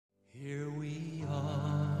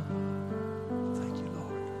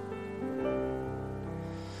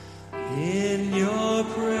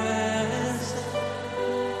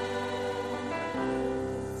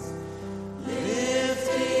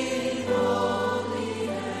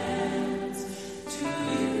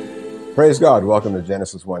Praise God. Welcome to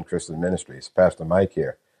Genesis 1 Christian Ministries. Pastor Mike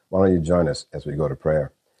here. Why don't you join us as we go to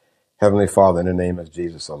prayer? Heavenly Father, in the name of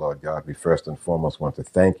Jesus, O Lord God, we first and foremost want to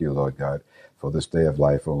thank you, Lord God, for this day of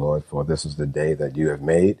life, O Lord, for this is the day that you have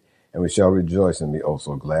made, and we shall rejoice and be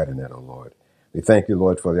also glad in it, O Lord. We thank you,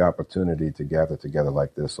 Lord, for the opportunity to gather together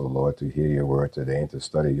like this, O Lord, to hear your word today and to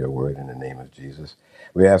study your word in the name of Jesus.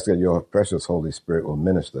 We ask that your precious Holy Spirit will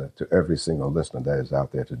minister to every single listener that is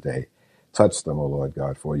out there today. Touch them, O Lord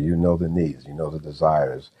God, for you know the needs, you know the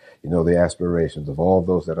desires, you know the aspirations of all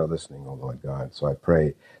those that are listening, O Lord God. So I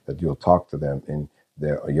pray that you'll talk to them in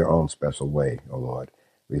your own special way, O Lord.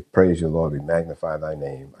 We praise you, Lord. We magnify thy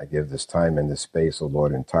name. I give this time and this space, O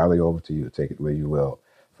Lord, entirely over to you. Take it where you will,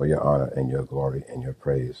 for your honor and your glory and your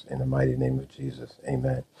praise. In the mighty name of Jesus,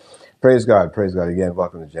 amen. Praise God. Praise God. Again,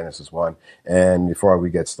 welcome to Genesis 1. And before we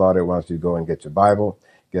get started, why don't you go and get your Bible,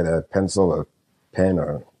 get a pencil, a pen, or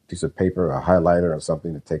a piece of paper, a highlighter, or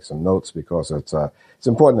something to take some notes, because it's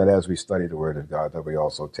important that as we study the Word of God, that we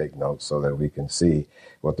also take notes so that we can see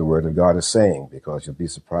what the Word of God is saying, because you'll be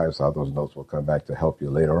surprised how those notes will come back to help you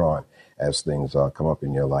later on as things come up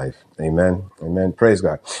in your life. Amen. Amen. Praise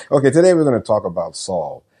God. Okay, today we're going to talk about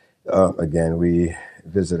Saul. Again, we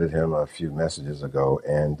visited him a few messages ago,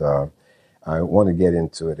 and I want to get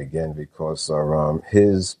into it again because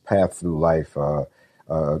his path through life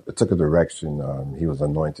took a direction. He was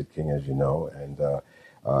anointed king, as you know, and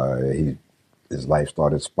his life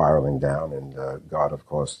started spiraling down, and God, of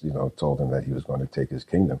course, told him that he was going to take his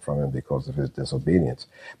kingdom from him because of his disobedience.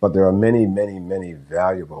 But there are many, many, many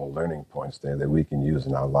valuable learning points there that we can use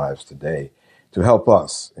in our lives today to help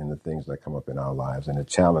us in the things that come up in our lives and the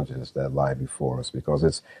challenges that lie before us, because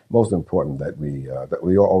it's most important that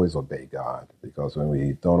we always obey God, because when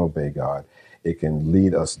we don't obey God, it can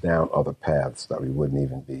lead us down other paths that we wouldn't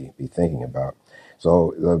even be thinking about.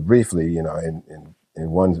 So briefly, we're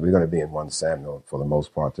going to be in 1 Samuel for the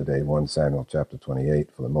most part today, 1 Samuel chapter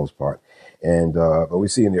 28 for the most part. And but we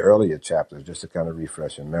see in the earlier chapters, just to kind of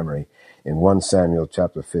refresh your memory, in 1 Samuel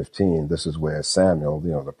chapter 15, this is where Samuel,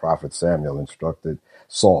 the prophet Samuel, instructed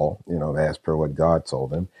Saul, as per what God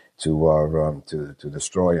told him, to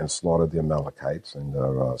destroy and slaughter the Amalekites.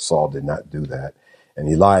 And Saul did not do that. And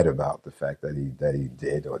he lied about the fact that he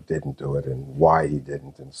did or didn't do it, and why he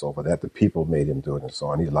didn't, and so forth. That the people made him do it, and so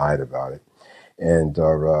on. He lied about it. And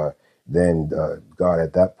then God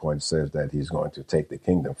at that point says that he's going to take the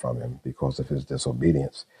kingdom from him because of his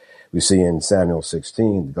disobedience. We see in Samuel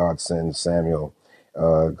 16, God sends Samuel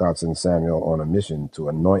on a mission to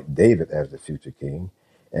anoint David as the future king.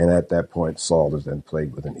 And at that point, Saul is then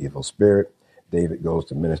plagued with an evil spirit. David goes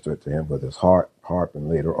to minister to him with his harp, and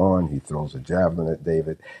later on he throws a javelin at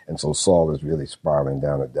David. And so Saul is really spiraling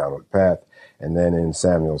down a downward path. And then in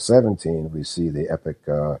Samuel 17, we see the epic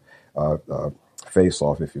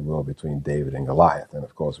face-off, if you will, between David and Goliath. And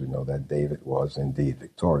of course, we know that David was indeed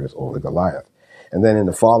victorious over Goliath. And then in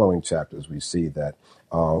the following chapters, we see that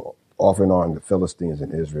off and on the Philistines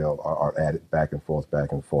and Israel are added back and forth.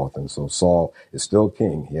 And so Saul is still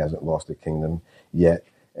king. He hasn't lost the kingdom yet.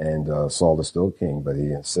 And Saul is still king, but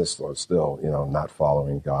he insists on still, not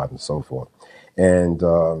following God and so forth. And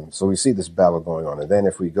so we see this battle going on. And then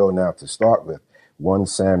if we go now to start with 1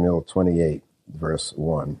 Samuel 28, verse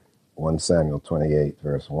 1. 1 Samuel 28,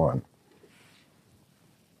 verse 1.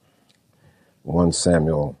 1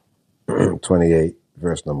 Samuel 28,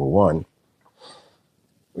 verse number 1.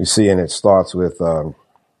 We see, and it starts with, and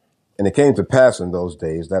it came to pass in those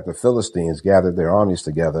days that the Philistines gathered their armies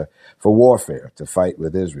together for warfare to fight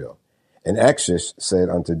with Israel. And Achish said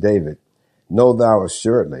unto David, Know thou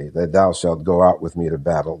assuredly that thou shalt go out with me to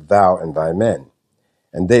battle, thou and thy men.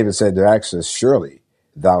 And David said to Achish, Surely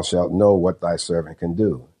thou shalt know what thy servant can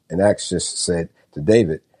do. And Achish said to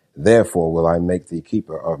David, Therefore will I make thee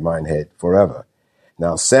keeper of mine head forever.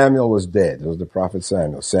 Now Samuel was dead. It was the prophet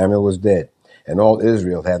Samuel. Samuel was dead, and all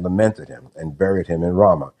Israel had lamented him and buried him in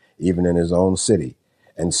Ramah, even in his own city.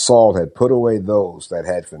 And Saul had put away those that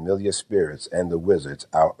had familiar spirits and the wizards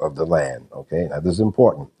out of the land. Okay, now this is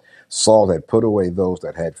important. Saul had put away those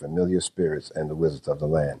that had familiar spirits and the wizards of the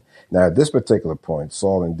land. Now, at this particular point,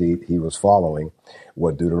 Saul, indeed, he was following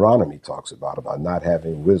what Deuteronomy talks about not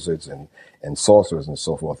having wizards and sorcerers and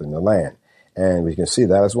so forth in the land. And we can see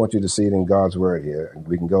that. I just want you to see it in God's word here.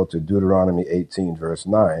 We can go to Deuteronomy 18, verse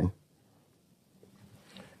 9.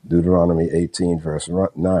 Deuteronomy 18, verse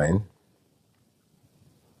 9.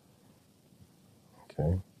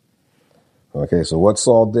 Okay, so what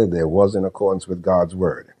Saul did there was in accordance with God's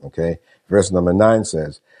word. Okay, verse number 9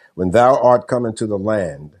 says, When thou art come into the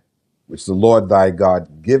land which the Lord thy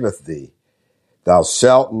God giveth thee, thou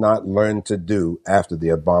shalt not learn to do after the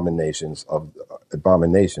abomination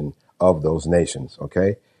of those nations.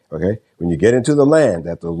 Okay? Okay? When you get into the land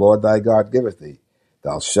that the Lord thy God giveth thee,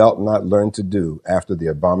 thou shalt not learn to do after the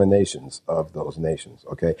abominations of those nations.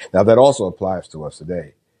 Okay? Now that also applies to us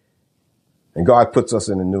today. And God puts us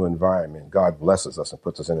in a new environment. God blesses us and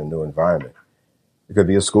puts us in a new environment. It could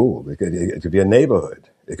be a school. It could be a neighborhood.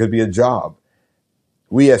 It could be a job.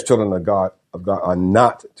 We as children of God are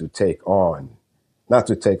not to take on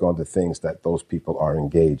the things that those people are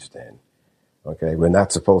engaged in. Okay, we're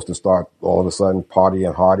not supposed to start all of a sudden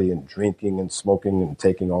partying hardy and drinking and smoking and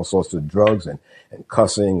taking all sorts of drugs and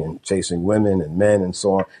cussing and chasing women and men and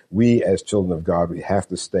so on. We as children of God, we have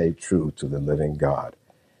to stay true to the living God.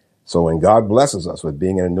 So when God blesses us with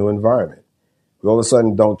being in a new environment, we all of a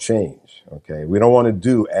sudden don't change. Okay, we don't want to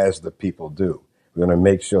do as the people do. We're going to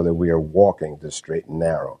make sure that we are walking the straight and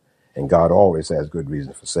narrow. And God always has good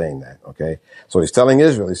reason for saying that. Okay, so he's telling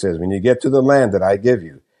Israel, he says, when you get to the land that I give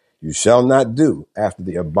you, you shall not do after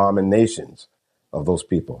the abominations of those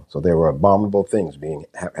people. So there were abominable things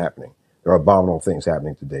happening. There are abominable things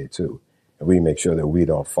happening today too. And we make sure that we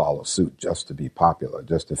don't follow suit just to be popular,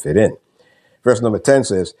 just to fit in. Verse number 10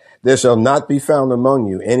 says, there shall not be found among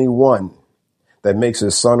you any one that makes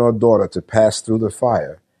his son or daughter to pass through the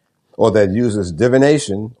fire, or that uses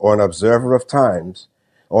divination, or an observer of times,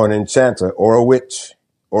 or an enchanter, or a witch,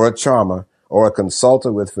 or a charmer, or a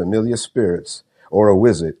consulter with familiar spirits, or a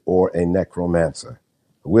wizard, or a necromancer.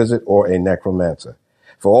 A wizard or a necromancer.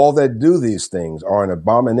 For all that do these things are an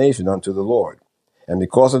abomination unto the Lord. And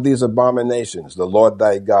because of these abominations, the Lord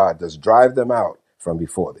thy God does drive them out from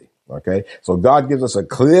before thee. Okay? So God gives us a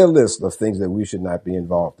clear list of things that we should not be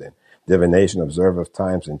involved in. Divination, observer of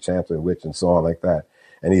times, enchanter, witch, and so on like that.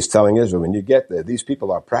 And he's telling Israel, when you get there, these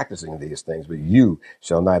people are practicing these things, but you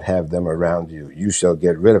shall not have them around you. You shall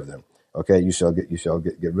get rid of them. Okay, you shall get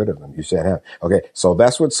rid of them. You shall have. Okay, so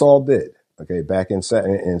that's what Saul did. Okay, back in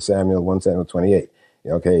Samuel 1 Samuel 28.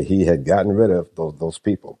 Okay, he had gotten rid of those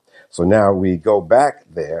people. So now we go back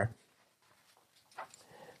there.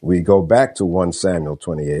 We go back to 1 Samuel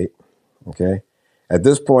 28. Okay, at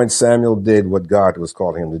this point, Samuel did what God was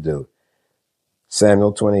calling him to do.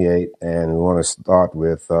 Samuel 28, and we want to start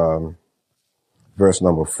with verse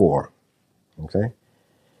number 4. Okay,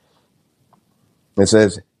 it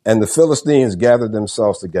says, and the Philistines gathered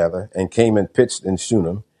themselves together and came and pitched in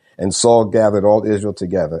Shunem. And Saul gathered all Israel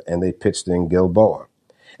together, and they pitched in Gilboa.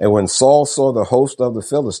 And when Saul saw the host of the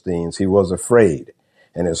Philistines, he was afraid,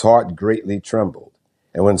 and his heart greatly trembled.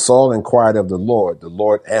 And when Saul inquired of the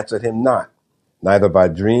Lord answered him not, neither by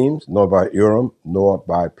dreams, nor by Urim, nor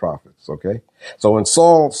by prophets. Okay? So when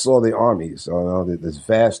Saul saw the armies, this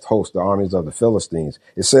vast host, the armies of the Philistines,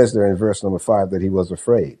 it says there in verse number 5 that he was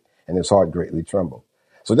afraid, and his heart greatly trembled.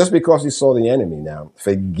 So just because he saw the enemy now,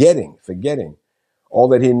 forgetting all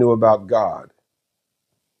that he knew about God,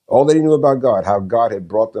 how God had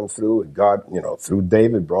brought them through, and God, through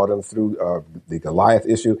David, brought them through the Goliath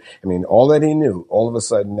issue. I mean, all that he knew, all of a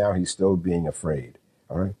sudden now he's still being afraid.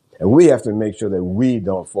 All right. And we have to make sure that we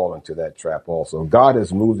don't fall into that trap also. God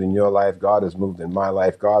has moved in your life. God has moved in my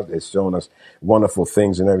life. God has shown us wonderful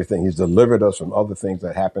things and everything. He's delivered us from other things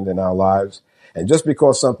that happened in our lives. And just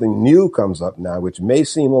because something new comes up now, which may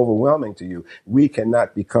seem overwhelming to you, we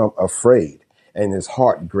cannot become afraid. And his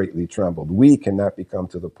heart greatly trembled. We cannot become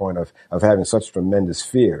to the point of having such tremendous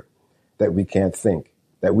fear that we can't think,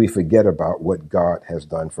 that we forget about what God has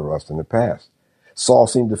done for us in the past. Saul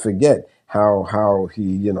seemed to forget how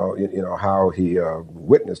he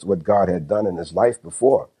witnessed what God had done in his life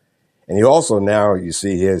before. And he also now, you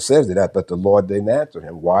see here, it says that, but the Lord didn't answer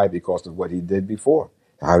him. Why? Because of what he did before,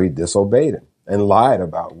 how he disobeyed him and lied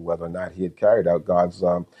about whether or not he had carried out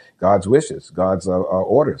God's wishes, God's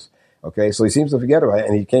orders. Okay, so he seems to forget about it,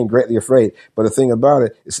 and he became greatly afraid. But the thing about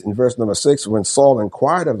it is in verse number 6, when Saul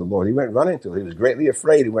inquired of the Lord, he went running to him. He was greatly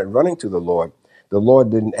afraid. He went running to the Lord. The Lord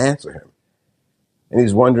didn't answer him. And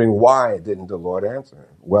he's wondering, why didn't the Lord answer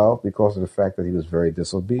him? Well, because of the fact that he was very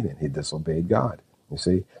disobedient. He disobeyed God, you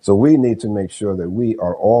see. So we need to make sure that we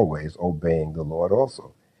are always obeying the Lord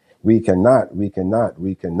also. We cannot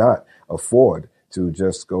afford to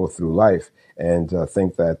just go through life and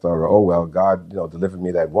think that, God, delivered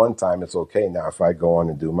me that one time. It's okay now if I go on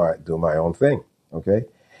and do my own thing. Okay.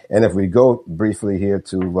 And if we go briefly here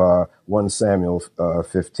to 1 Samuel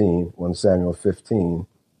 15,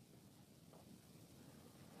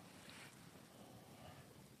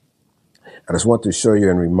 I just want to show you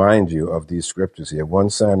and remind you of these scriptures here. 1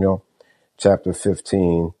 Samuel chapter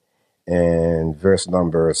 15 and verse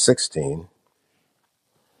number 16.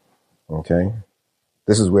 Okay.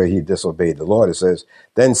 This is where he disobeyed the Lord. It says,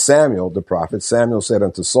 then Samuel, the prophet, Samuel said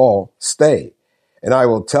unto Saul, stay, And I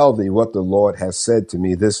will tell thee what the Lord has said to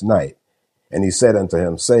me this night. And he said unto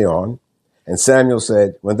him, Say on. And Samuel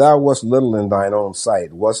said, When thou wast little in thine own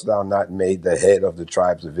sight, wast thou not made the head of the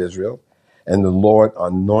tribes of Israel? And the Lord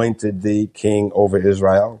anointed thee king over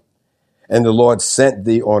Israel? And the Lord sent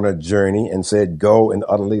thee on a journey and said, Go and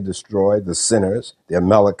utterly destroy the sinners, the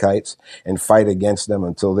Amalekites, and fight against them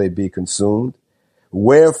until they be consumed.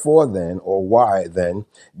 Wherefore then, or why then,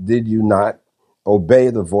 did you not obey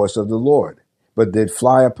the voice of the Lord, but did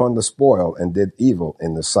fly upon the spoil and did evil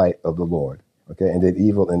in the sight of the Lord? Okay, and did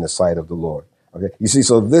evil in the sight of the Lord. Okay, you see,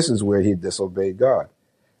 so this is where he disobeyed God.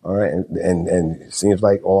 All right, and it seems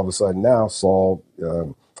like all of a sudden now Saul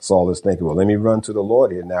is thinking, well, let me run to the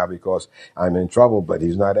Lord here now because I'm in trouble, but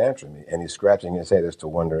he's not answering me. And he's scratching his head as to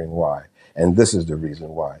wondering why. And this is the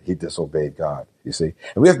reason why he disobeyed God, you see.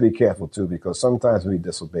 And we have to be careful, too, because sometimes when we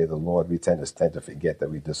disobey the Lord, we tend to forget that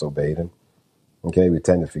we disobeyed him. Okay, we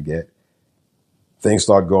tend to forget. Things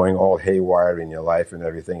start going all haywire in your life and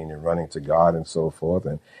everything, and you're running to God and so forth.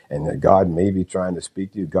 And God may be trying to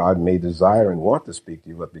speak to you. God may desire and want to speak to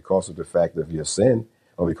you, but because of the fact of your sin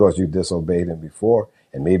or because you disobeyed him before,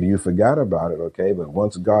 and maybe you forgot about it, okay? But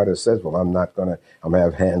once God has said, well, I'm going to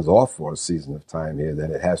have hands off for a season of time here,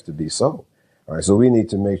 then it has to be so. All right, so we need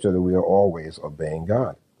to make sure that we are always obeying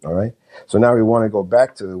God. All right? So now we want to go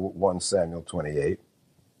back to 1 Samuel 28.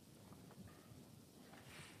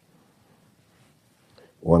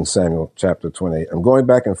 1 Samuel chapter 28. I'm going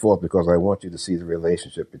back and forth because I want you to see the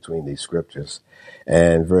relationship between these scriptures.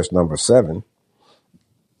 And verse number 7,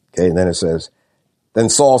 okay, and then it says, Then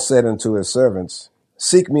Saul said unto his servants,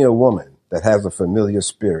 Seek me a woman that has a familiar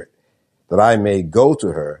spirit, that I may go to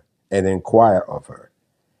her and inquire of her.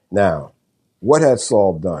 Now, what had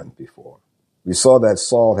Saul done before? We saw that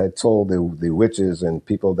Saul had told the witches and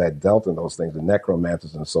people that dealt in those things, the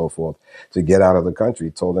necromancers and so forth, to get out of the country.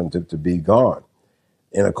 He told them to be gone,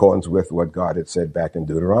 in accordance with what God had said back in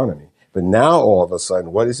Deuteronomy. But now, all of a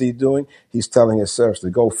sudden, what is he doing? He's telling his servants to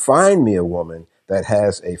go find me a woman that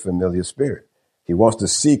has a familiar spirit. He wants to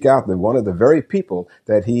seek out one of the very people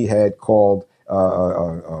that he had called,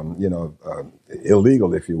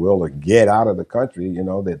 illegal, if you will, or get out of the country,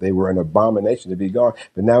 that they were an abomination to be gone.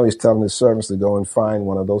 But now he's telling his servants to go and find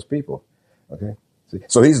one of those people. Okay.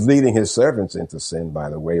 So he's leading his servants into sin, by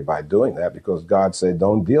the way, by doing that, because God said,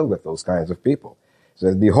 don't deal with those kinds of people. He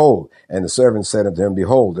says, Behold, and the servant said unto him,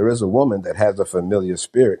 Behold, there is a woman that has a familiar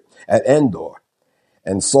spirit at Endor.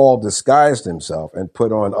 And Saul disguised himself and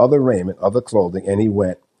put on other raiment, other clothing, and he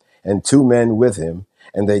went, and 2 men with him,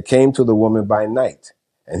 and they came to the woman by night.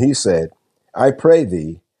 And he said, I pray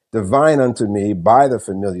thee, divine unto me by the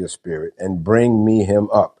familiar spirit, and bring me him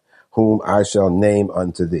up, whom I shall name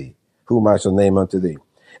unto thee.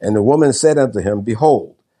 And the woman said unto him,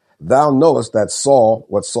 Behold, thou knowest that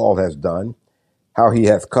what Saul has done, how he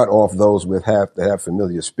hath cut off those that have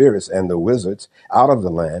familiar spirits and the wizards out of the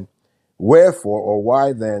land. Wherefore, or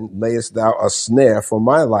why then layest thou a snare for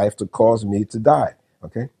my life to cause me to die?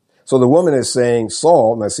 Okay. So the woman is saying,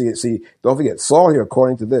 Saul, now see, don't forget, Saul here,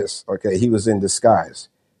 according to this, okay, he was in disguise.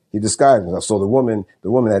 He disguised himself. So the woman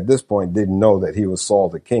at this point didn't know that he was Saul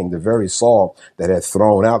the king, the very Saul that had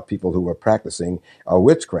thrown out people who were practicing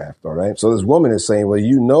witchcraft. All right. So this woman is saying, well,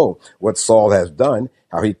 you know what Saul has done,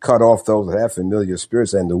 how he cut off those that have familiar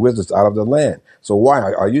spirits and the wizards out of the land. So why?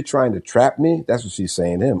 Are you trying to trap me? That's what she's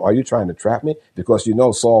saying to him. Are you trying to trap me? Because you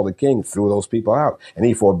know Saul the king threw those people out and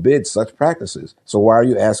he forbids such practices. So why are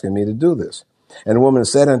you asking me to do this? And the woman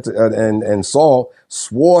said and Saul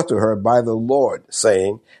swore to her by the Lord,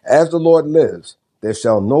 saying, As the Lord lives, there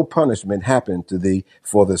shall no punishment happen to thee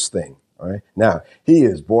for this thing. All right. Now,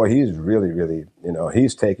 he's really, really,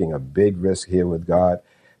 he's taking a big risk here with God.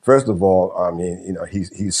 First of all,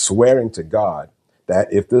 he's swearing to God that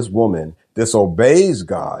if this woman disobeys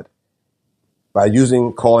God by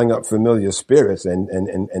calling up familiar spirits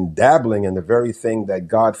and dabbling in the very thing that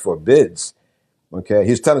God forbids, okay,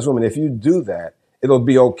 he's telling this woman, if you do that, it'll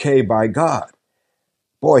be okay by God.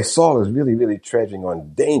 Boy, Saul is really, really treading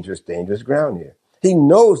on dangerous, dangerous ground here. He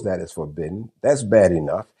knows that it's forbidden. That's bad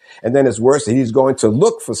enough. And then it's worse that he's going to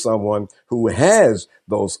look for someone who has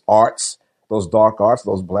those arts, those dark arts,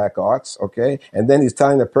 those black arts, okay? And then he's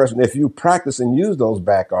telling the person, if you practice and use those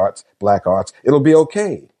black arts, it'll be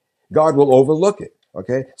okay. God will overlook it,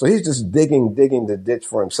 okay? So he's just digging the ditch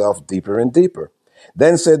for himself deeper and deeper.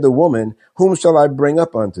 Then said the woman, Whom shall I bring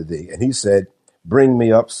up unto thee? And he said, Bring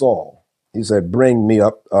me up Saul. He said, Bring me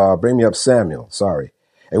up Samuel. Sorry.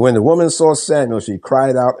 And when the woman saw Samuel, she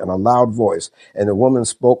cried out in a loud voice. And the woman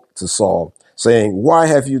spoke to Saul, saying, Why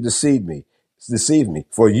have you deceived me? deceive me,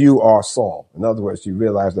 for you are Saul. In other words, she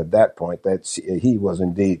realized at that point that he was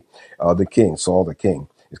indeed the king, Saul the king.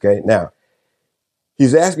 Okay, now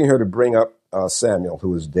he's asking her to bring up Samuel,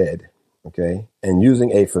 who is dead. Okay, and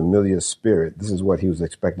using a familiar spirit, this is what he was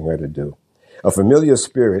expecting her to do. A familiar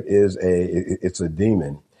spirit it's a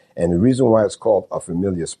demon. And the reason why it's called a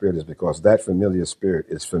familiar spirit is because that familiar spirit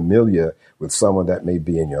is familiar with someone that may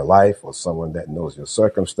be in your life, or someone that knows your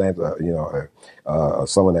circumstance,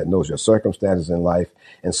 someone that knows your circumstances in life.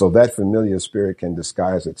 And so that familiar spirit can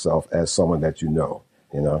disguise itself as someone that you know.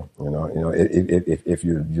 If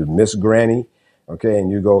you miss Granny, okay,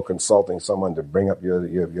 and you go consulting someone to bring up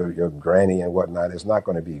your granny and whatnot, it's not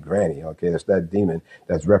going to be Granny, okay? It's that demon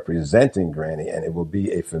that's representing Granny, and it will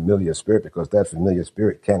be a familiar spirit because that familiar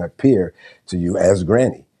spirit can appear to you as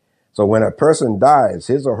Granny. So when a person dies,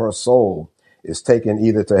 his or her soul is taken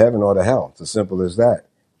either to heaven or to hell. It's as simple as that.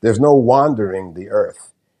 There's no wandering the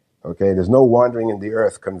earth, okay? There's no wandering in the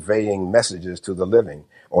earth conveying messages to the living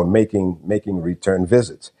or making return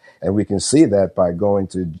visits. And we can see that by going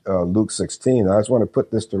to Luke 16. I just want to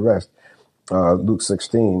put this to rest. Luke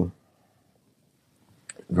 16,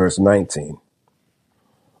 verse 19.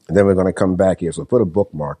 And then we're going to come back here. So put a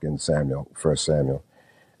bookmark in Samuel, 1 Samuel.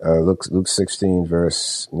 Luke 16,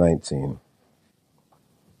 verse 19.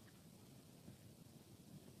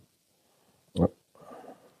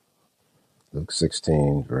 Luke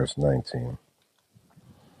 16, verse 19.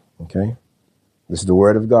 Okay? This is the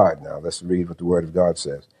word of God now. Let's read what the word of God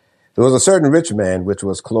says. There was a certain rich man which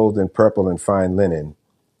was clothed in purple and fine linen,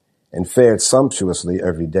 and fared sumptuously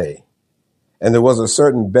every day. And there was a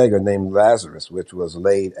certain beggar named Lazarus, which was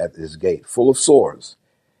laid at his gate, full of sores,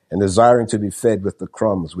 and desiring to be fed with the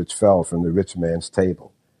crumbs which fell from the rich man's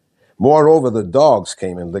table. Moreover, the dogs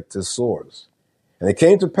came and licked his sores. And it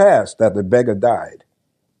came to pass that the beggar died,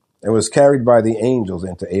 and was carried by the angels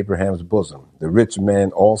into Abraham's bosom. The rich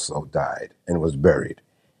man also died and was buried.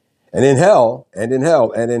 And in hell,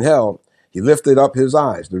 he lifted up his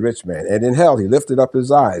eyes, the rich man. And in hell, he lifted up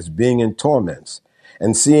his eyes, being in torments,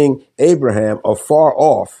 and seeing Abraham afar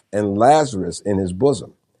off and Lazarus in his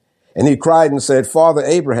bosom. And he cried and said, Father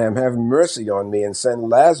Abraham, have mercy on me and send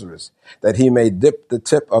Lazarus, that he may dip the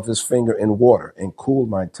tip of his finger in water and cool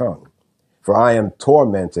my tongue, for I am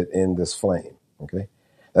tormented in this flame. Okay.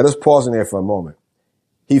 Let us pause in there for a moment.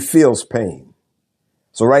 He feels pain.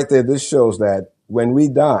 So right there, this shows that when we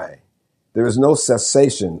die, there is no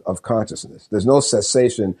cessation of consciousness. There's no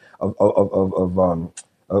cessation of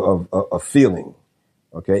feeling.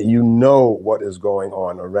 Okay, you know what is going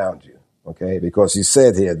on around you. Okay, because he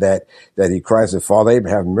said here that he cries, Father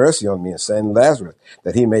Abraham, have mercy on me and send Lazarus,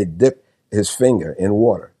 that he may dip his finger in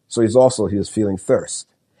water. So he was feeling thirst.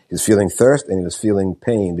 He's feeling thirst and he was feeling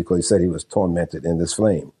pain because he said he was tormented in this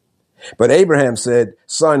flame. But Abraham said,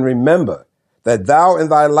 Son, remember that thou in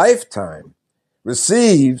thy lifetime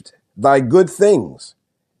received thy good things,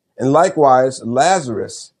 and likewise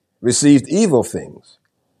Lazarus received evil things.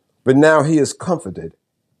 But now he is comforted,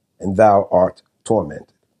 and thou art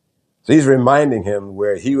tormented. So he's reminding him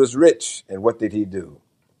where he was rich, and what did he do?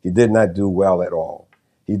 He did not do well at all.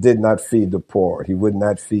 He did not feed the poor. He would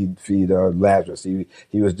not feed Lazarus.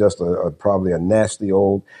 He was just probably a nasty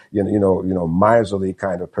old, miserly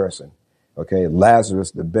kind of person. Okay,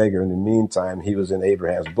 Lazarus, the beggar, in the meantime, he was in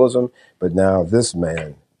Abraham's bosom, but now this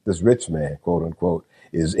rich man, quote unquote,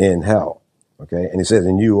 is in hell. Okay, and he says,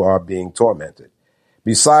 and you are being tormented.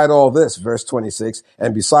 Beside all this, verse 26,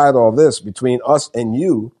 and beside all this, between us and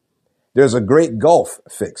you, there's a great gulf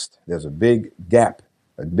fixed. There's a big gap,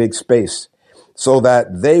 a big space, so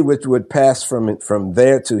that they which would pass from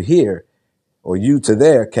there to here, or you to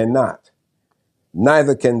there, cannot.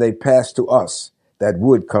 Neither can they pass to us that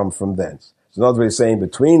would come from thence. So in other words, saying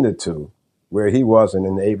between the two, where he was and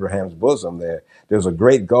in Abraham's bosom there's a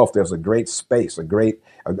great gulf, there's a great space, a great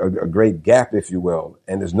gap, if you will,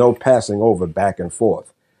 and there's no passing over back and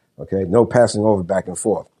forth. Okay, no passing over back and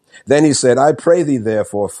forth. Then he said, I pray thee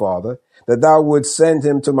therefore, Father, that thou wouldst send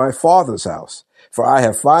him to my father's house, for I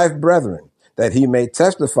have 5 brethren, that he may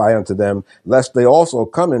testify unto them, lest they also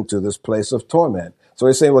come into this place of torment. So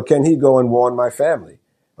he's saying, well, can he go and warn my family?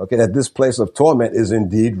 Okay, that this place of torment is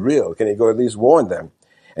indeed real. Can he go at least warn them?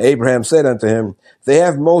 Abraham said unto him, they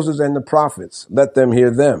have Moses and the prophets, let them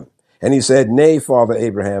hear them. And he said, Nay, Father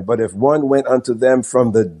Abraham, but if one went unto them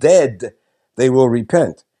from the dead, they will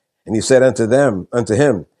repent. And he said unto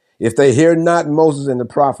him, if they hear not Moses and the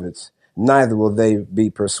prophets, neither will they be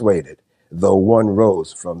persuaded, though one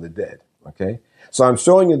rose from the dead. Okay, so I'm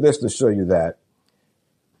showing you this to show you that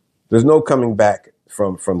there's no coming back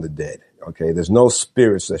from the dead. Okay, there's no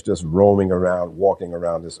spirits that's just roaming around, walking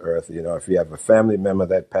around this earth. You know, if you have a family member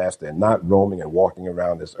that passed, they're not roaming and walking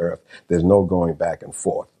around this earth. There's no going back and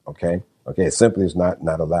forth. Okay, it simply is not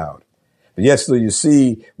allowed. But yes, so you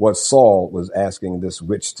see what Saul was asking this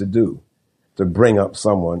witch to do, to bring up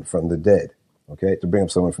someone from the dead. Okay, to bring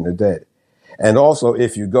up someone from the dead. And also,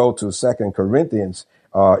 if you go to 2 Corinthians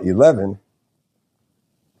 11,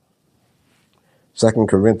 2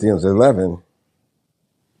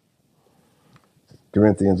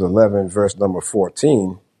 Corinthians 11, verse number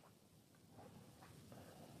 14,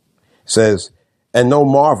 says, and no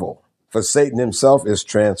marvel, for Satan himself is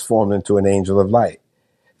transformed into an angel of light.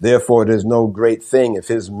 Therefore, it is no great thing if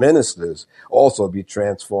his ministers also be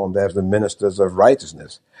transformed as the ministers of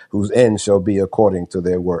righteousness, whose end shall be according to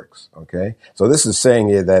their works. Okay, so this is saying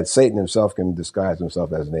here that Satan himself can disguise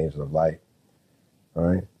himself as an angel of light. All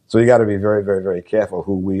right. So you got to be very, very, very careful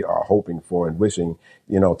who we are hoping for and wishing,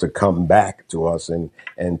 to come back to us and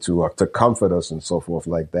to comfort us and so forth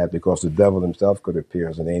like that, because the devil himself could appear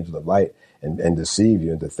as an angel of light and deceive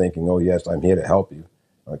you into thinking, oh, yes, I'm here to help you.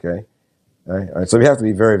 Okay. All right. So we have to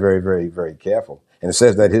be very, very, very, very careful. And it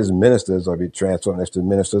says that his ministers are be transformed into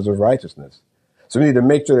ministers of righteousness. So we need to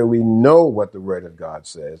make sure that we know what the word of God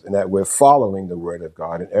says and that we're following the word of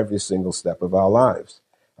God in every single step of our lives.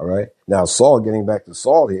 All right. Now, Saul, getting back to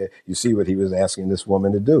Saul here, you see what he was asking this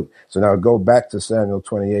woman to do. So now go back to Samuel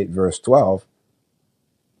 28, verse 12.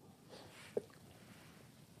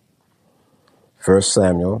 1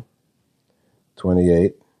 Samuel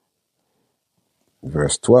 28,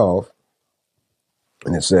 verse 12.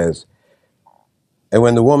 And it says, and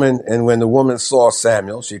when the woman saw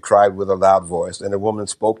Samuel, she cried with a loud voice. And the woman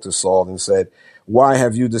spoke to Saul and said, why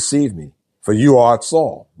have you deceived me? For you are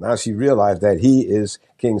Saul. Now she realized that he is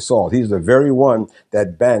King Saul. He's the very one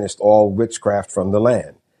that banished all witchcraft from the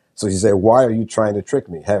land. So she said, why are you trying to trick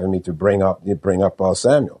me, having me to bring up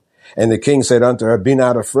Samuel? And the king said unto her, be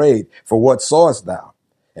not afraid, for what sawest thou?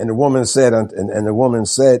 And the woman said,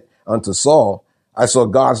 unto Saul, I saw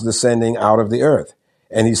gods descending out of the earth.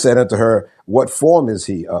 And he said unto her, what form is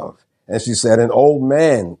he of? And she said, an old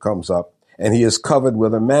man comes up, and he is covered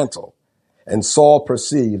with a mantle. And Saul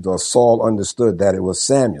understood that it was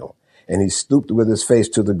Samuel, and he stooped with his face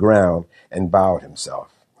to the ground and bowed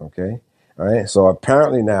himself. Okay. All right. So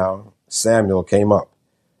apparently now Samuel came up.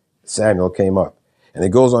 And it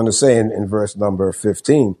goes on to say in verse number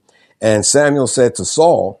 15, and Samuel said to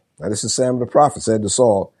Saul, now this is Samuel the prophet, said to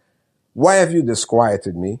Saul, why have you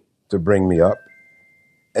disquieted me to bring me up?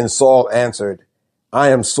 And Saul answered, I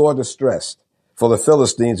am sore distressed, for the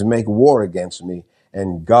Philistines make war against me,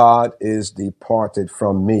 and God is departed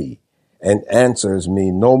from me, and answers me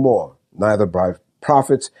no more, neither by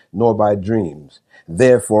prophets nor by dreams.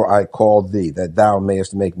 Therefore I called thee, that thou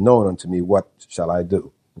mayest make known unto me what shall I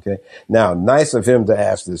do. Okay. Now, nice of him to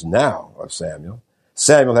ask this now of Samuel.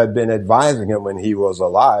 Samuel had been advising him when he was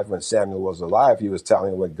alive. When Samuel was alive, he was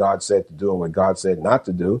telling him what God said to do and what God said not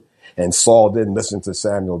to do. And Saul didn't listen to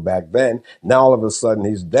Samuel back then. Now all of a sudden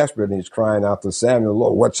he's desperate and he's crying out to Samuel,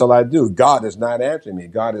 Lord, what shall I do? God is not answering me.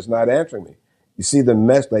 God is not answering me. You see the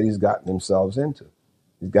mess that he's gotten himself into.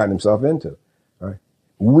 All right.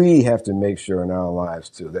 We have to make sure in our lives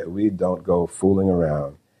too that we don't go fooling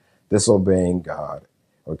around, disobeying God.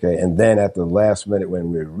 Okay. And then at the last minute,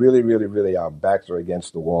 when we're really, really, really, our backs are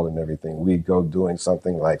against the wall and everything, we go doing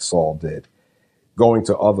something like Saul did, going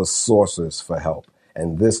to other sources for help.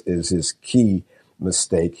 And this is his key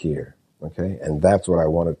mistake here. Okay. And that's what I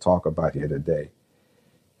want to talk about here today.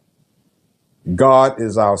 God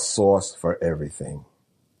is our source for everything.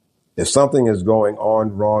 If something is going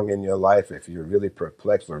on wrong in your life, if you're really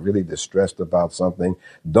perplexed or really distressed about something,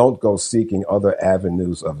 don't go seeking other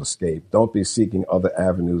avenues of escape. Don't be seeking other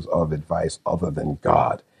avenues of advice other than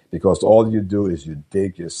God, because all you do is you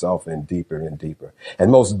dig yourself in deeper and deeper. And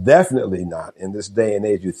most definitely not in this day and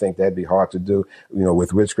age. You think that'd be hard to do,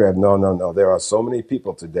 with witchcraft. No. There are so many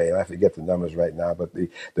people today, and I forget the numbers right now, but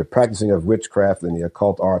the practicing of witchcraft and the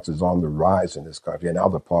occult arts is on the rise in this country and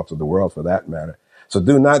other parts of the world for that matter. So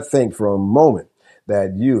do not think for a moment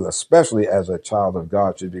that you, especially as a child of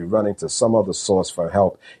God, should be running to some other source for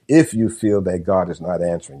help if you feel that God is not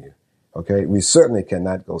answering you. Okay, we certainly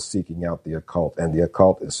cannot go seeking out the occult, and the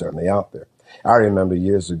occult is certainly out there. I remember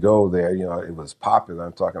years ago there, it was popular.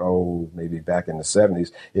 I'm talking, maybe back in the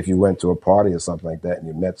 70s. If you went to a party or something like that and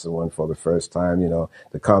you met someone for the first time,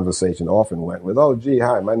 the conversation often went with, oh, gee,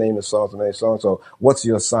 hi, my name is so-and-so. What's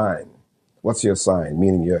your sign? What's your sign?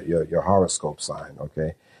 Meaning your horoscope sign.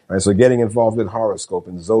 Okay. All right, so getting involved with horoscope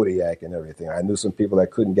and zodiac and everything. I knew some people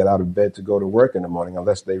that couldn't get out of bed to go to work in the morning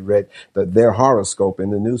unless they read their horoscope in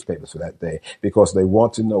the newspapers for that day, because they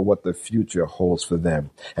want to know what the future holds for them.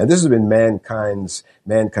 And this has been mankind's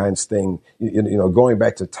thing, going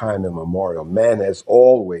back to time immemorial. Man has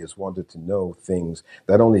always wanted to know things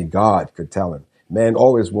that only God could tell him. Man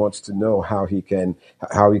always wants to know how he can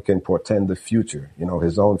portend the future,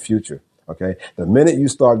 his own future. Okay. The minute you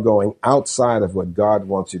start going outside of what God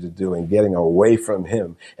wants you to do and getting away from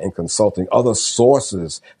him and consulting other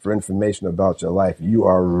sources for information about your life, you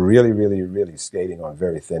are really, really, really skating on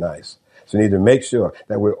very thin ice. So you need to make sure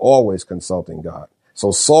that we're always consulting God.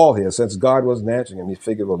 So Saul here, since God wasn't answering him, he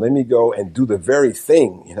figured, well, let me go and do the very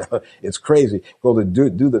thing. It's crazy. Go to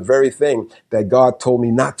do the very thing that God told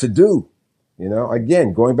me not to do.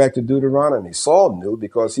 Again, going back to Deuteronomy, Saul knew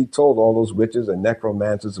because he told all those witches and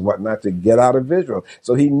necromancers and whatnot to get out of Israel.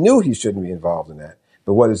 So he knew he shouldn't be involved in that.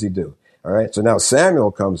 But what does he do? All right. So now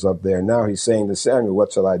Samuel comes up there. Now he's saying to Samuel,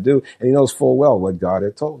 what shall I do? And he knows full well what God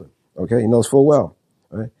had told him. Okay. He knows full well.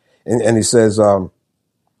 All right. And he says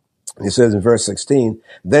in verse 16,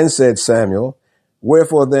 then said Samuel,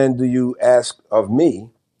 wherefore then do you ask of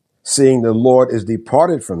me, seeing the Lord is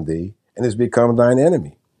departed from thee and is become thine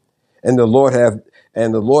enemy? And the Lord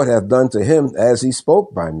hath done to him as he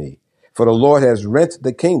spoke by me. For the Lord has rent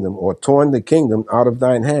the kingdom, or torn the kingdom out of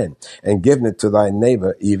thine hand, and given it to thy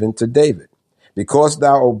neighbor, even to David. Because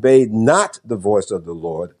thou obeyed not the voice of the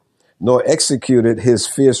Lord, nor executed his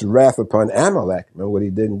fierce wrath upon Amalek. Remember what he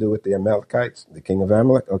didn't do with the Amalekites, the king of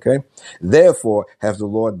Amalek? Okay. Therefore hath the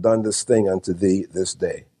Lord done this thing unto thee this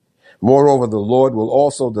day. Moreover, the Lord will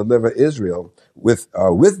also deliver Israel with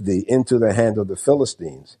thee into the hand of the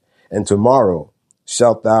Philistines. And tomorrow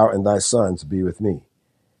shalt thou and thy sons be with me.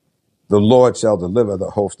 The Lord shall deliver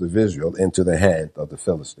the host of Israel into the hand of the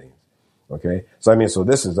Philistines. Okay. So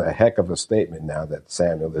this is a heck of a statement now that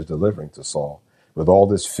Samuel is delivering to Saul with all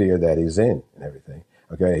this fear that he's in and everything.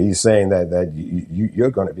 Okay. He's saying that you're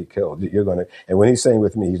going to be killed. And when he's saying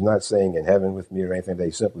with me, he's not saying in heaven with me or anything.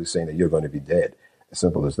 He's simply saying that you're going to be dead. As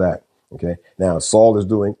simple as that. Okay. Now Saul is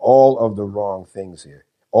doing all of the wrong things here.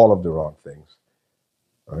 All of the wrong things.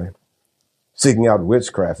 All right. Seeking out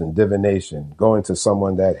witchcraft and divination, going to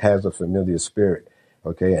someone that has a familiar spirit,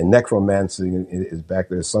 okay? And necromancy is back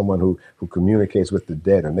there, someone who communicates with the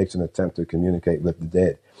dead or makes an attempt to communicate with the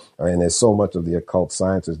dead. And there's so much of the occult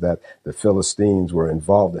sciences that the Philistines were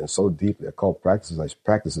involved in, so deeply, occult practices,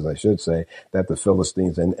 I should say, that the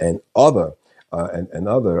Philistines and other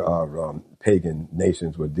pagan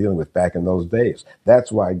nations were dealing with back in those days.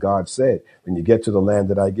 That's why God said, when you get to the land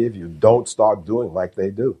that I give you, don't start doing like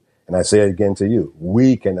they do. And I say it again to you,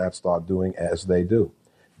 we cannot start doing as they do.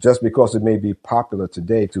 Just because it may be popular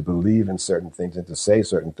today to believe in certain things and to say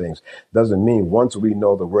certain things doesn't mean once we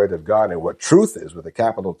know the word of God and what truth is with a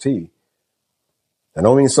capital T, I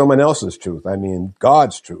don't mean someone else's truth, I mean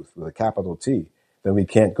God's truth with a capital T, then we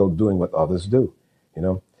can't go doing what others do,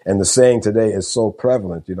 And the saying today is so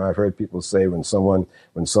prevalent. I've heard people say when someone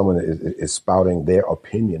is spouting their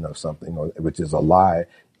opinion of something, which is a lie,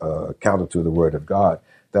 counter to the word of God,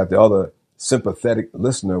 that the other sympathetic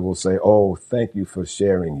listener will say, oh, thank you for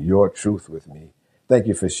sharing your truth with me. Thank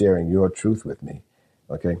you for sharing your truth with me.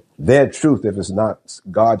 Okay. Their truth, if it's not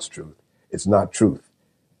God's truth, it's not truth.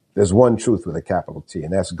 There's one truth with a capital T,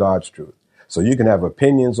 and that's God's truth. So you can have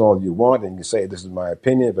opinions all you want, and you say, this is my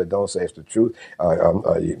opinion, but don't say it's the truth.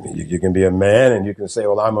 You can be a man, and you can say,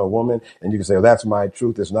 well, I'm a woman, and you can say, well, that's my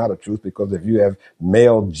truth. It's not a truth, because if you have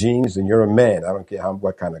male genes, then you're a man. I don't care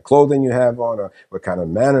what kind of clothing you have on, or what kind of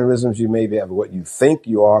mannerisms you maybe have, or what you think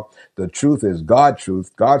you are. The truth is God's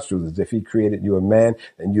truth. God's truth is if he created you a man,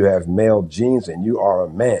 and you have male genes, and you are a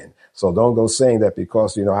man. So don't go saying that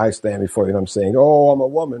because, I stand before you and I'm saying, oh, I'm a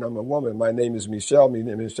woman. My name is Michelle.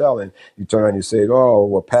 And you turn around and you say, oh,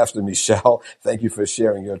 well, Pastor Michelle, thank you for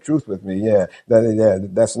sharing your truth with me. Yeah,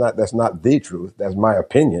 that's not the truth. That's my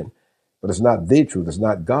opinion, but it's not the truth. It's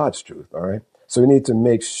not God's truth. All right. So we need to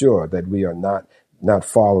make sure that we are not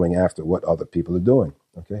following after what other people are doing.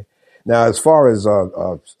 Okay. Now, as far as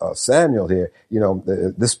Samuel here,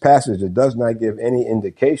 this passage, it does not give any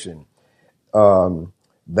indication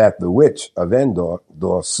that the witch of Endor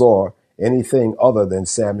saw anything other than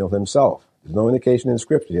Samuel himself. There's no indication in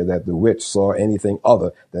Scripture here that the witch saw anything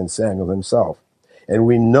other than Samuel himself. And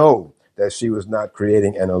we know that she was not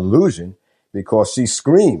creating an illusion because she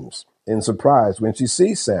screams. in surprise when she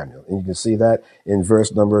sees Samuel. And you can see that in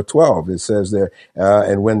verse number 12. It says there,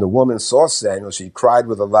 and when the woman saw Samuel, she cried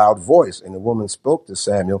with a loud voice. And the woman spoke to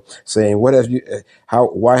Samuel, saying,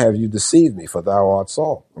 why have you deceived me? For thou art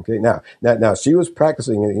Saul. Okay. Now she was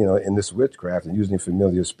practicing, in this witchcraft and using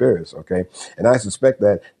familiar spirits. Okay. And I suspect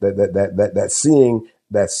that seeing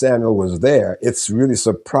that Samuel was there, it's really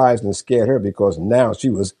surprised and scared her, because now she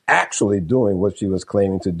was actually doing what she was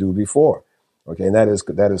claiming to do before. Okay, and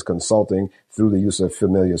that is consulting through the use of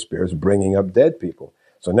familiar spirits, bringing up dead people.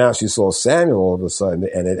 So now she saw Samuel all of a sudden,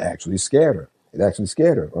 and it actually scared her.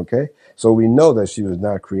 Okay, so we know that she was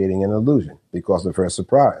not creating an illusion because of her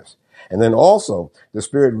surprise. And then also, the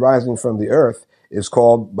spirit rising from the earth is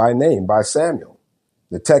called by name, by Samuel.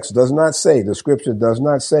 The text does not say, the scripture does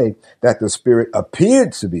not say that the spirit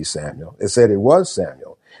appeared to be Samuel. It said it was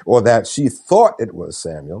Samuel, or that she thought it was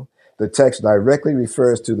Samuel. The text directly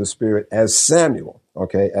refers to the spirit as Samuel,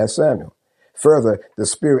 okay, as Samuel. Further, the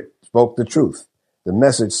spirit spoke the truth. The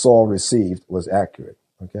message Saul received was accurate,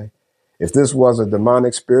 okay? If this was a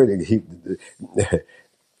demonic spirit,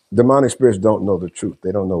 demonic spirits don't know the truth.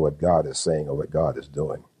 They don't know what God is saying or what God is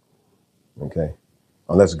doing, okay?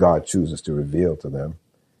 Unless God chooses to reveal to them,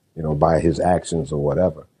 by his actions or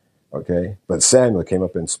whatever, okay? But Samuel came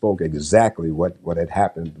up and spoke exactly what had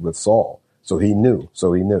happened with Saul. So he knew.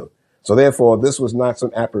 So therefore, this was not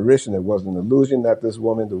some apparition. It wasn't an illusion that this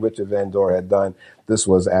woman, the witch of Endor, had done. This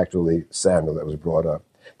was actually Samuel that was brought up.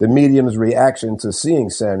 The medium's reaction to seeing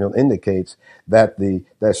Samuel indicates that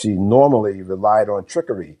she normally relied on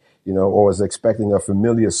trickery, or was expecting a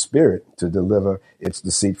familiar spirit to deliver its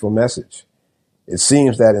deceitful message. It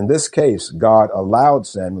seems that in this case, God allowed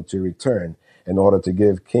Samuel to return in order to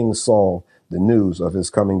give King Saul the news of his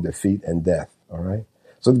coming defeat and death. All right.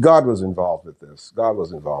 So God was involved with this. I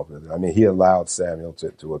mean, he allowed Samuel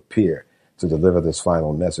to appear to deliver this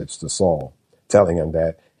final message to Saul, telling him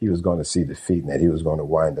that he was going to see defeat and that he was going to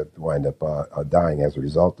wind up dying as a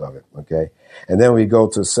result of it. Okay. And then we go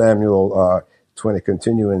to Samuel 20,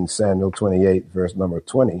 continue in Samuel 28, verse number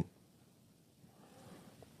 20.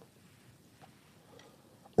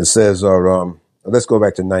 It says, let's go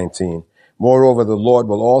back to 19. Moreover, the Lord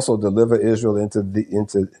will also deliver Israel into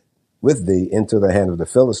the hand of the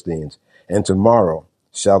Philistines, and tomorrow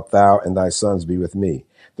shalt thou and thy sons be with me.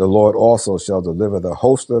 The Lord also shall deliver the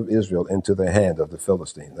host of Israel into the hand of the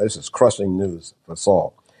Philistines. This is crushing news for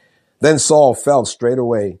Saul. Then Saul fell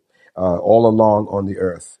straightway all along on the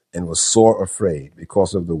earth and was sore afraid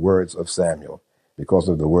because of the words of Samuel,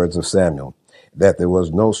 that there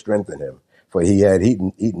was no strength in him, for he had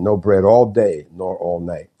eaten no bread all day nor all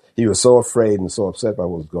night. He was so afraid and so upset by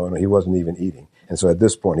what was going on, he wasn't even eating. And so at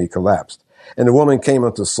this point he collapsed. And the woman came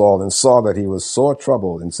unto Saul and saw that he was sore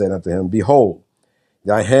troubled, and said unto him, Behold,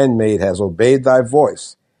 thy handmaid has obeyed thy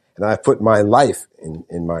voice, and I have put my life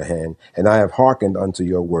in my hand, and I have hearkened unto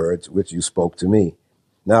your words which you spoke to me.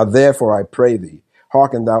 Now therefore I pray thee,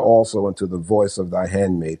 hearken thou also unto the voice of thy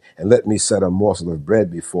handmaid, and let me set a morsel of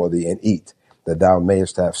bread before thee, and eat, that thou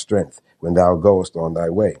mayest have strength when thou goest on thy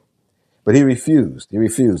way. But he refused,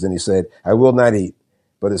 and he said, I will not eat.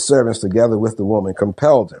 But his servants together with the woman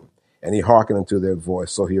compelled him, and he hearkened unto their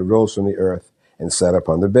voice. So he arose from the earth and sat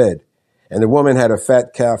upon the bed. And the woman had a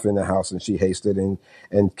fat calf in the house, and she hasted and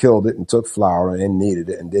killed it, and took flour and kneaded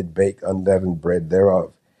it, and did bake unleavened bread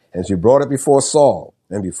thereof. And she brought it before Saul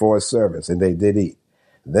and before his servants, and they did eat.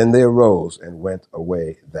 Then they arose and went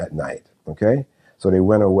away that night. Okay? So they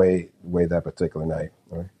went away that particular night.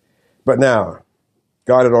 Right? But now,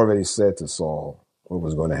 God had already said to Saul what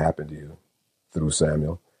was going to happen to you through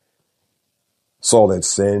Samuel. Saul had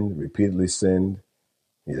sinned, repeatedly sinned.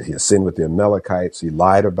 He had sinned with the Amalekites. He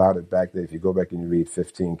lied about it back there. If you go back and you read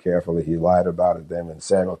 15 carefully, he lied about it then when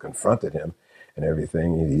Samuel confronted him and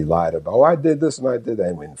everything. He lied about, I did this and I did that.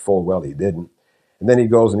 And when full well he didn't. And then he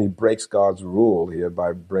goes and he breaks God's rule here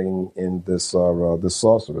by bringing in this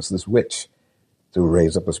sorceress, this witch, to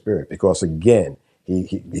raise up a spirit. Because again,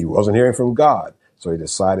 he wasn't hearing from God. So he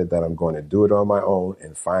decided that I'm going to do it on my own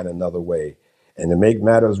and find another way. And to make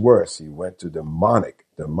matters worse, he went to demonic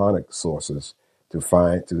sources to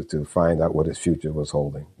find out what his future was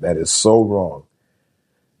holding. That is so wrong.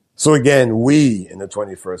 So again, we in the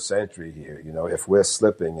 21st century here, if we're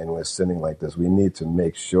slipping and we're sinning like this, we need to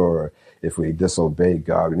make sure, if we disobey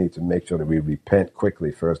God, we need to make sure that we repent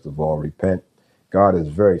quickly. First of all, repent. God is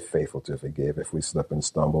very faithful to forgive if we slip and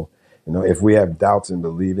stumble. If we have doubts in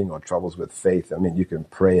believing or troubles with faith, you can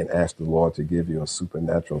pray and ask the Lord to give you a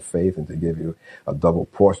supernatural faith and to give you a double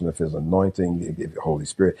portion of his anointing, to give you the Holy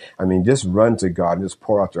Spirit. Just run to God and just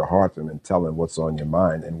pour out your heart to him and tell him what's on your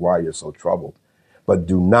mind and why you're so troubled. But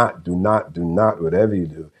do not, whatever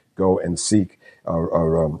you go and seek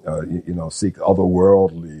seek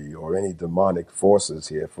otherworldly or any demonic forces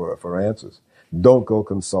here for answers. Don't go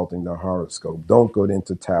consulting the horoscope. Don't go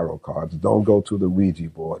into tarot cards. Don't go to the Ouija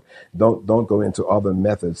board. Don't go into other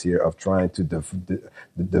methods here of trying to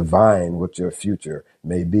divine what your future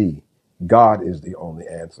may be. God is the only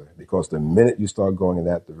answer, because the minute you start going in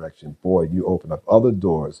that direction, boy, you open up other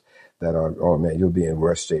doors that are, oh man, you'll be in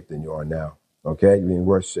worse shape than you are now. Okay? You'll be in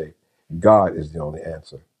worse shape. God is the only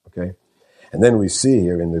answer. Okay? And then we see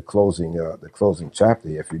here in the closing chapter,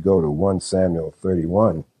 if you go to 1 Samuel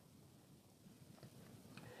 31,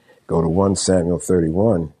 go to 1 Samuel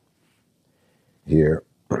 31 here,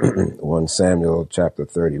 1 Samuel chapter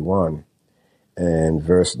 31 and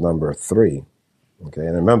verse number 3. Okay,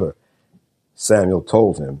 and remember, Samuel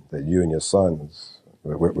told him that you and your sons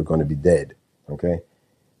were going to be dead. Okay,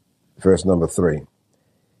 verse number 3.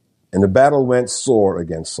 And the battle went sore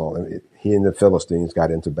against Saul. He and the Philistines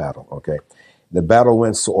got into battle. Okay, the battle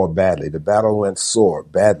went sore badly. The battle went sore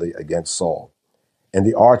badly against Saul, and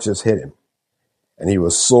the archers hit him. And he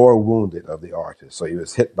was sore wounded of the archers. So he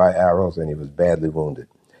was hit by arrows and he was badly wounded.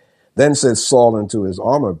 Then said Saul unto his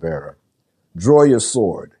armor bearer, draw your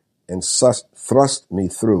sword and thrust me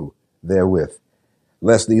through therewith,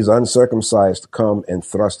 lest these uncircumcised come and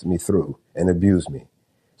thrust me through and abuse me.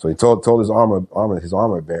 So he told his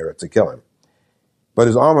armor bearer to kill him. But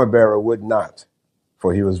his armor bearer would not,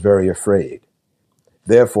 for he was very afraid.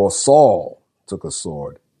 Therefore Saul took a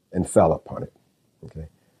sword and fell upon it. Okay.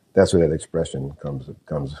 That's where that expression comes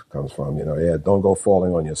from. Don't go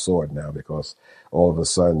falling on your sword now, because all of a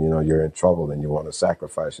sudden, you're in trouble and you want to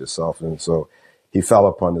sacrifice yourself. And so he fell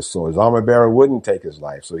upon the sword. His armor bearer wouldn't take his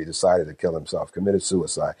life, so he decided to kill himself, committed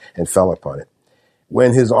suicide, and fell upon it.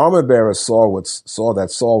 When his armor bearer saw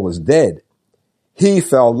that Saul was dead, he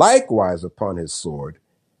fell likewise upon his sword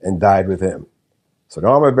and died with him. So the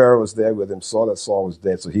armor bearer was there with him, saw that Saul was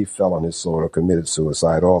dead, so he fell on his sword or committed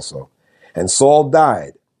suicide also. And Saul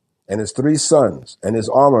died, and his 3 sons, and his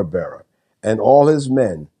armor bearer, and all his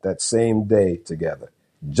men that same day together,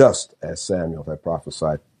 just as Samuel had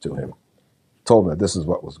prophesied to him. Told him that this is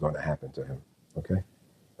what was going to happen to him. Okay?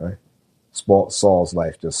 Right? Saul's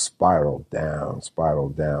life just spiraled down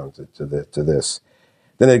to this.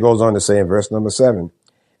 Then it goes on to say in verse number 7,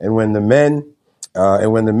 and when the men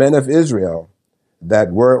of Israel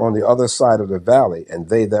that were on the other side of the valley, and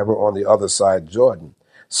they that were on the other side Jordan,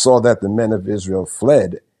 saw that the men of Israel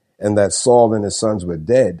fled, and that Saul and his sons were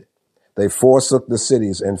dead, they forsook the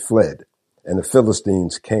cities and fled, and the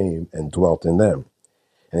Philistines came and dwelt in them.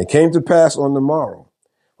 And it came to pass on the morrow,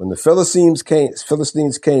 when the Philistines came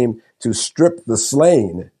to strip the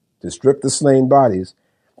slain bodies,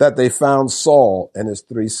 that they found Saul and his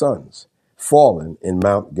 3 sons fallen in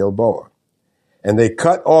Mount Gilboa. And they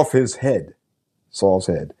cut off his head, Saul's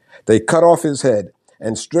head. They cut off his head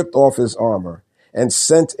and stripped off his armor, and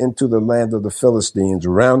sent into the land of the Philistines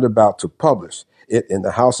round about to publish it in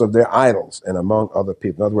the house of their idols and among other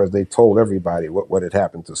people. In other words, they told everybody what had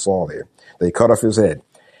happened to Saul here. They cut off his head,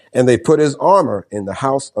 and they put his armor in the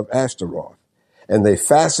house of Ashtaroth, and they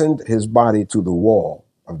fastened his body to the wall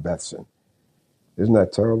of Bethshan. Isn't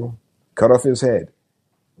that terrible? Cut off his head,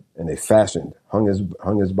 and they hung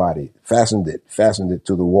his body, fastened it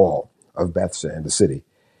to the wall of Bethshan, the city.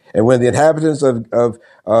 And when the inhabitants of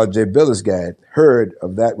Jabalizgad heard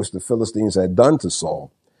of that which the Philistines had done to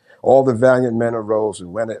Saul, all the valiant men arose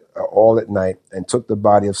and went all at night and took the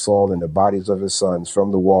body of Saul and the bodies of his sons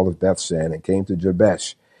from the wall of Bethshan and came to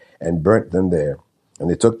Jabesh and burnt them there. And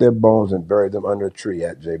they took their bones and buried them under a tree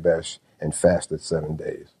at Jabesh and fasted 7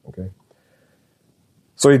 days. Okay.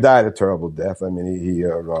 So he died a terrible death. I mean, he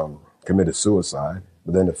committed suicide,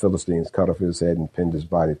 but then the Philistines cut off his head and pinned his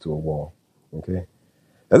body to a wall. Okay.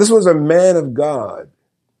 Now, this was a man of God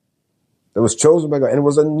that was chosen by God and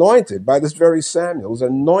was anointed by this very Samuel, was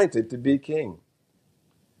anointed to be king.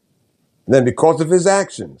 And then because of his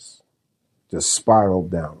actions, just spiraled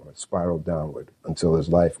downward until his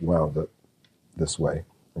life wound up this way.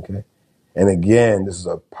 Okay. And again, this is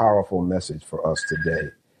a powerful message for us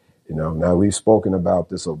today. Now we've spoken about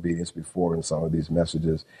disobedience before in some of these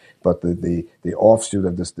messages, but the offshoot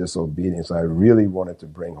of this disobedience, I really wanted to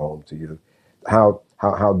bring home to you how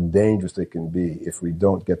dangerous it can be if we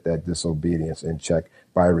don't get that disobedience in check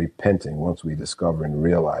by repenting once we discover and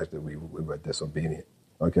realize that we were disobedient.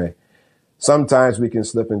 Okay? Sometimes we can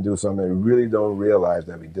slip and do something and really don't realize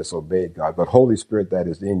that we disobeyed God, but Holy Spirit that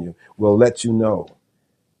is in you will let you know.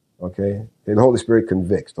 Okay? The Holy Spirit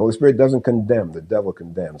convicts. The Holy Spirit doesn't condemn. The devil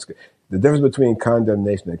condemns. The difference between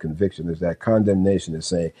condemnation and conviction is that condemnation is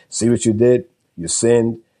saying, see what you did? You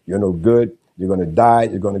sinned. You're no good. You're going to die.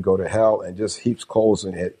 You're going to go to hell, and just heaps coals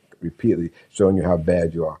in it, repeatedly showing you how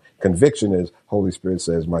bad you are. Conviction is Holy Spirit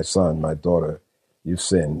says, my son, my daughter, you've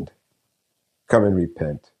sinned. Come and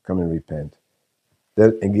repent. Come and repent.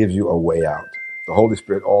 And gives you a way out. The Holy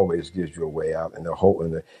Spirit always gives you a way out, and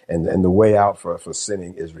the way out for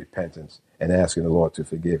sinning is repentance and asking the Lord to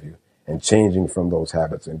forgive you and changing from those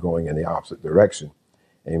habits and going in the opposite direction.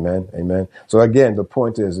 Amen. Amen. So again, the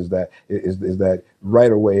point is that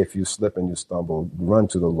right away, if you slip and you stumble, run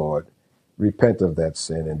to the Lord, repent of that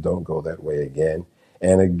sin, and don't go that way again.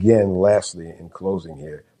 And again, lastly, in closing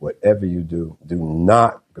here, whatever you do, do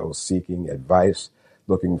not go seeking advice,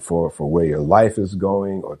 looking for where your life is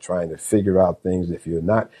going or trying to figure out things. If you're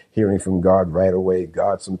not hearing from God right away,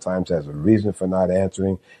 God sometimes has a reason for not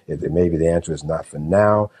answering. Maybe the answer is not for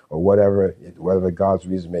now or whatever God's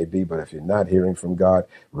reason may be. But if you're not hearing from God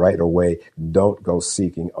right away, don't go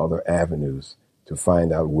seeking other avenues to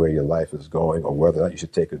find out where your life is going or whether or not you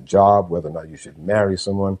should take a job, whether or not you should marry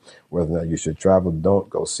someone, whether or not you should travel. Don't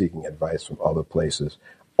go seeking advice from other places.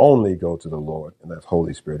 Only go to the Lord and let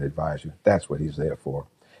Holy Spirit advise you. That's what he's there for.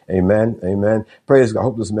 Amen. Amen. Praise God. I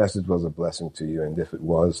hope this message was a blessing to you. And if it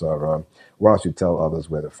was, why don't you tell others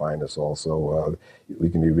where to find us also? We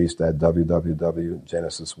can be reached at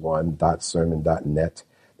www.genesis1.sermon.net.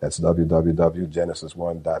 That's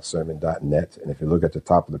www.genesis1.sermon.net. And if you look at the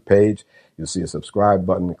top of the page, you'll see a subscribe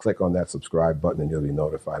button. Click on that subscribe button and you'll be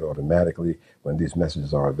notified automatically when these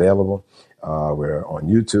messages are available. We're on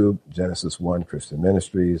YouTube, Genesis One Christian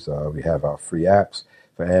Ministries. We have our free apps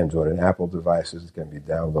for Android and Apple devices. It can be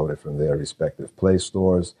downloaded from their respective Play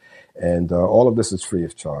stores. And all of this is free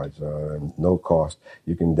of charge, no cost.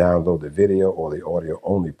 You can download the video or the audio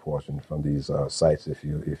only portion from these sites if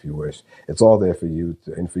you wish. It's all there for you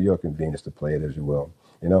and for your convenience to play it as you will.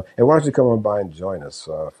 And why don't you come on by and join us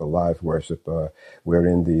for live worship? We're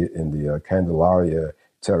in the Candelaria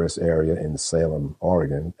Terrace area in Salem,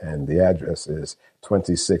 Oregon, and the address is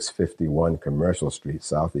 2651 Commercial Street,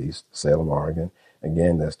 Southeast, Salem, Oregon.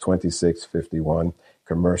 Again, that's 2651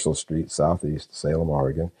 Commercial Street, Southeast, Salem,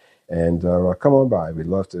 Oregon. And come on by. We'd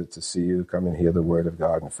love to see you. Come and hear the word of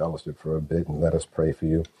God and fellowship for a bit, and let us pray for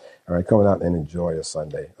you. All right, come on out and enjoy a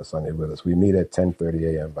Sunday with us. We meet at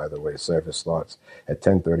 10:30 a.m., by the way. Service starts at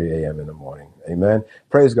 10:30 a.m. in the morning. Amen.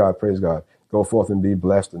 Praise God. Praise God. Go forth and be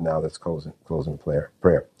blessed. And now let's closing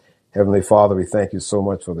prayer. Heavenly Father, we thank you so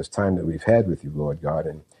much for this time that we've had with you, Lord God.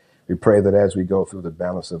 And we pray that as we go through the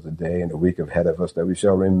balance of the day and the week ahead of us, that we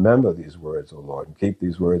shall remember these words, O Lord, and keep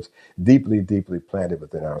these words deeply, deeply planted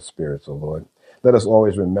within our spirits, O Lord. Let us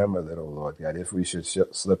always remember that, O Lord God, if we should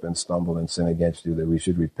slip and stumble and sin against you, that we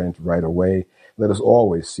should repent right away. Let us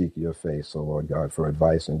always seek your face, O Lord God, for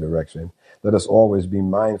advice and direction. Let us always be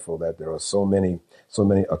mindful that there are so many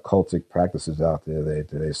occultic practices out there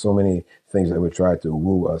today, so many things that would try to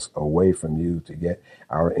woo us away from you to get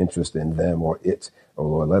our interest in them or it. Oh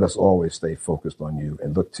Lord, let us always stay focused on you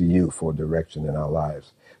and look to you for direction in our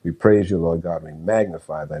lives. We praise you, Lord God. We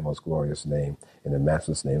magnify thy most glorious name in the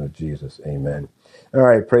matchless name of Jesus. Amen. All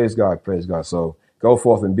right. Praise God. Praise God. So go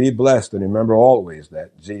forth and be blessed, and remember always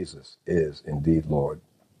that Jesus is indeed Lord.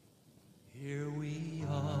 Here we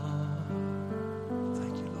are.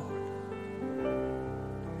 Thank you, Lord.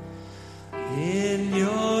 In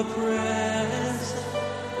your